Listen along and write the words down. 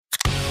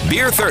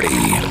Beer 30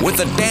 with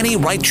the Danny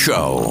Wright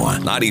Show.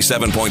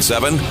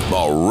 97.7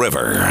 The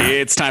River.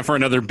 It's time for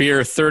another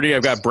Beer 30.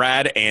 I've got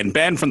Brad and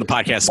Ben from the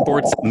podcast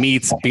Sports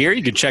Meets Beer.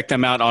 You can check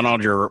them out on all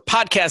your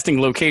podcasting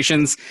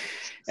locations.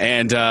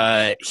 And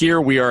here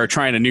we are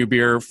trying a new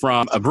beer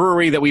from a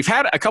brewery that we've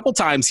had a couple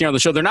times here on the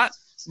show. They're not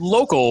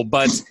local,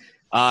 but,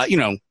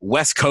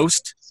 West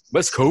Coast.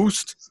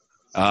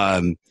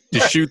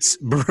 Deschutes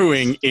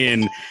Brewing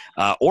in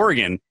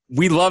Oregon.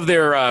 We love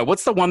their,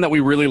 what's the one that we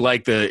really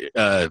like,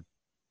 the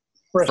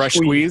Fresh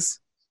Squeeze?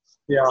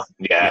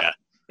 Yeah.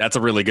 That's a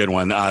really good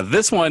one.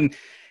 This one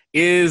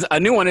is a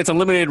new one. It's a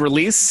limited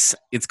release.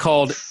 It's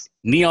called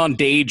Neon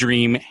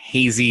Daydream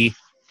Hazy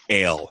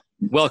Ale.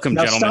 Welcome,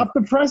 now gentlemen. Stop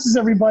the presses,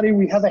 everybody.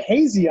 We have a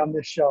hazy on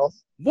this show.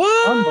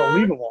 What?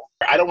 Unbelievable.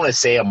 I don't want to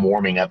say I'm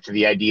warming up to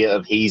the idea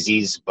of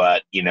hazies,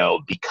 but,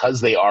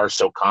 because they are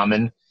so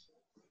common,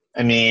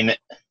 I mean,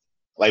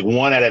 like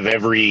 1 out of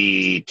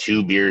every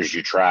 2 beers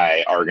you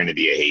try are going to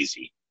be a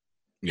hazy.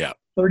 Yeah.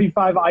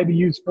 35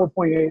 IBUs,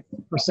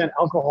 4.8%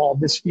 alcohol.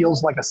 This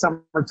feels like a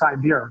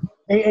summertime beer.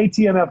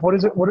 AATMF, what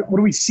is it? What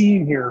are we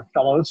seeing here,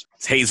 fellows?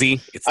 It's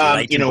hazy. It's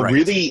light and bright.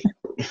 Really,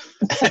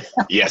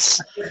 yes.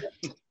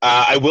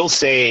 I will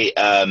say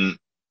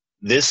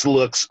this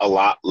looks a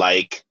lot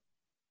like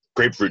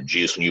grapefruit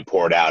juice when you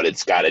pour it out.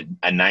 It's got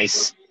a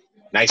nice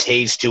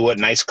haze to it,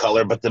 nice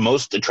color. But the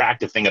most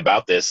attractive thing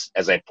about this,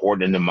 as I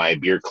poured into my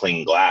beer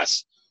cling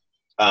glass,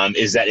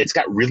 is that it's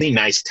got really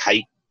nice,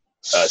 tight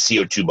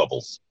CO2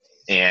 bubbles.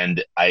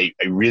 And I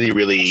really,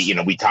 really,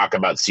 we talk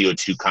about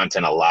CO2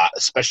 content a lot,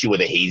 especially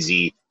with a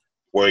hazy,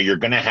 where you're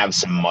going to have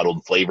some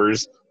muddled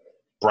flavors.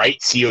 Bright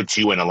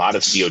CO2 and a lot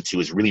of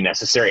CO2 is really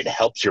necessary. It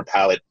helps your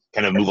palate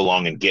kind of move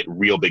along and get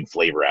real big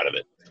flavor out of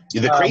it.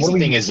 The crazy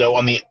thing is, though,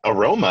 on the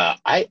aroma,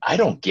 I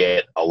don't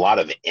get a lot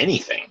of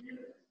anything.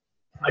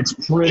 It's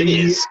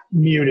pretty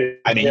muted.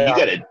 I mean, you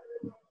got to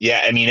 –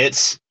 yeah, I mean,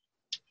 it's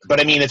one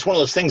of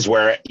those things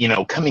where,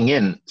 coming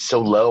in so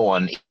low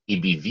on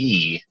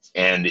ABV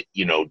and,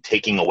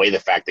 taking away the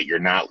fact that you're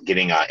not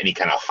getting any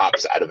kind of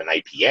hops out of an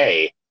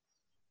IPA,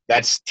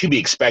 that's to be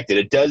expected.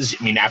 It does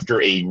 –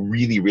 after a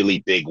really, really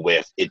big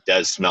whiff, it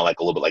does smell like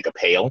a little bit like a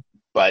pale.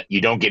 But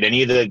you don't get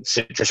any of the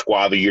citrus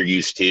guava you're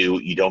used to.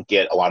 You don't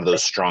get a lot of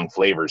those strong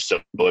flavors. So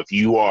if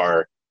you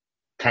are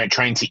kind of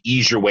trying to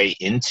ease your way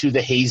into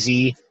the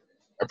hazy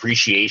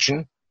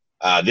appreciation,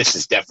 this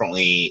is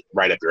definitely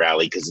right up your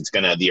alley because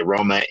the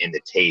aroma and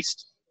the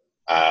taste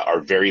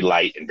are very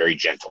light and very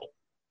gentle.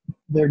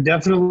 There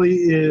definitely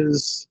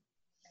is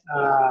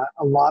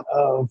a lot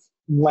of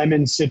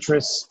lemon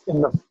citrus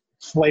in the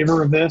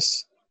flavor of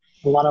this.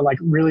 A lot of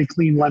really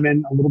clean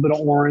lemon, a little bit of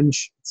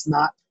orange. It's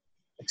not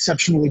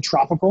exceptionally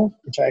tropical,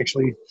 which I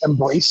actually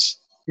embrace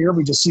here.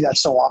 We just see that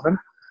so often.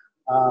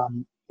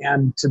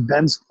 And to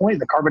Ben's point,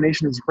 the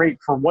carbonation is great.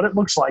 For what it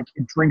looks like,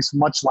 it drinks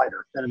much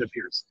lighter than it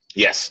appears.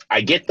 Yes,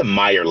 I get the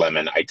Meyer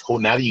lemon.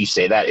 Now that you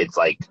say that, it's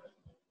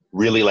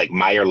really like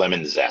Meyer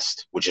lemon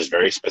zest, which is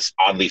very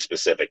oddly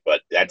specific,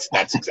 but that's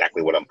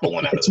exactly what I'm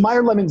pulling out. It's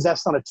Meyer lemon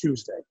zest on a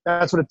Tuesday.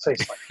 That's what it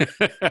tastes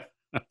like.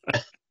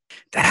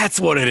 That's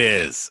what it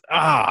is.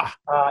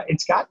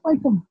 It's got a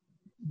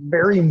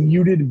very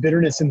muted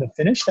bitterness in the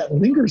finish that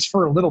lingers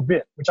for a little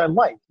bit, which I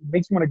like. It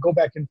makes me want to go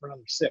back in for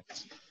another sip.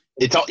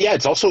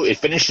 It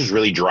finishes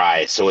really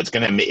dry, so it's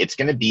gonna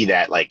be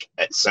that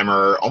at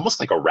summer, almost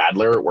like a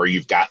Radler, where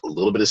you've got a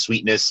little bit of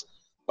sweetness,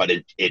 but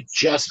it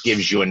just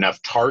gives you enough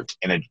tart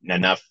and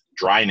enough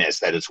dryness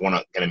that it's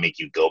gonna make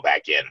you go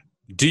back in.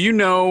 Do you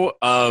know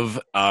of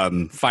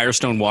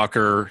Firestone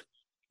Walker?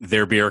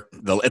 Their beer,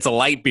 it's a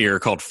light beer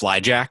called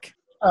Flyjack.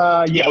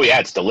 Yeah. Oh yeah,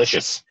 it's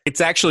delicious.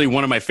 It's actually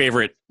one of my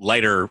favorite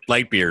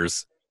light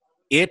beers.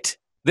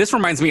 This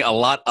reminds me a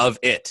lot of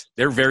it.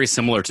 They're very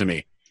similar to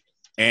me.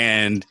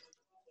 And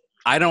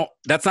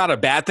that's not a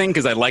bad thing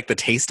because I like the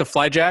taste of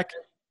Flyjack.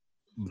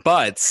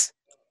 But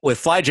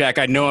with Flyjack,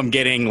 I know I'm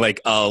getting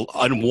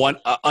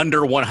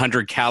under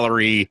 100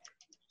 calorie,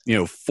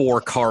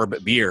 4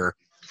 carb beer.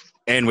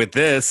 And with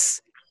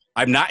this,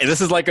 I'm not,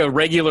 this is like a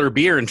regular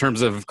beer in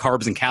terms of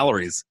carbs and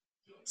calories.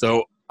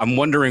 So I'm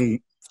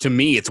wondering, to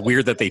me, it's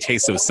weird that they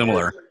taste so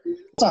similar.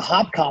 It's a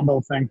hop combo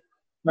thing,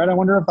 right? I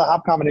wonder if the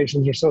hop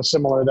combinations are so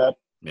similar that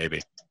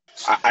maybe.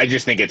 I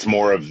just think it's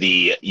more of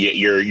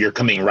you're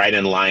coming right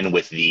in line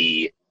with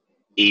the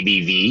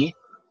ABV,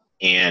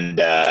 and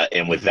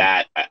with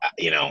that,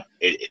 the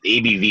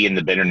ABV and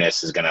the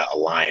bitterness is going to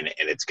align,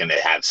 and it's going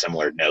to have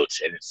similar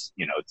notes, and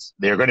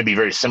they're going to be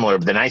very similar.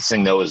 But the nice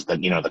thing though is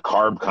that the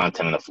carb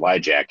content of the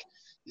Flyjack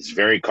is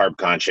very carb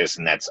conscious,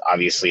 and that's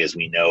obviously, as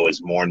we know,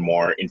 as more and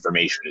more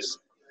information is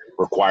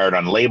required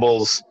on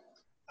labels.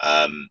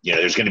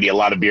 There's going to be a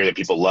lot of beer that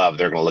people love.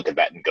 They're going to look at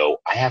that and go,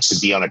 I have to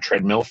be on a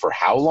treadmill for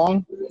how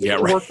long to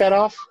work that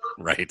off?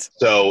 Right.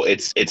 So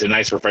it's a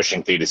nice,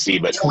 refreshing thing to see.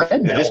 But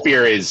this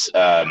beer is,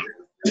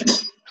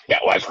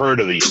 I've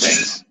heard of these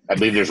things. I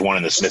believe there's one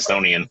in the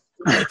Smithsonian,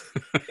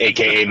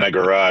 a.k.a. my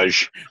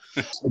garage.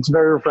 It's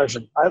very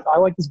refreshing. I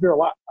like this beer a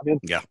lot.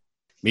 Yeah,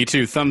 me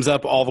too. Thumbs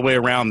up all the way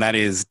around. That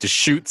is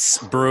Deschutes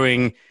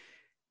Brewing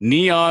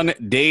Neon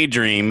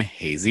Daydream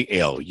Hazy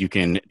Ale. You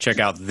can check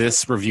out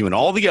this review and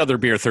all the other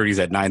Beer 30s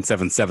at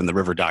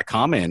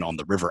 977theriver.com and on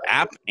the River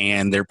app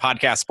and their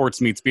podcast,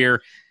 Sports Meets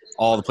Beer,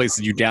 all the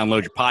places you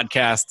download your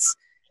podcasts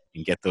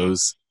and get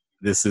those.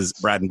 This is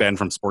Brad and Ben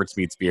from Sports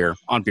Meets Beer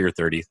on Beer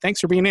 30.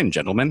 Thanks for being in,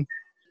 gentlemen.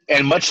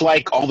 And much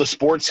like all the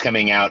sports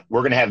coming out,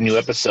 we're going to have new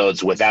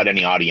episodes without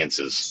any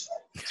audiences.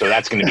 So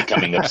that's going to be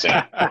coming up soon.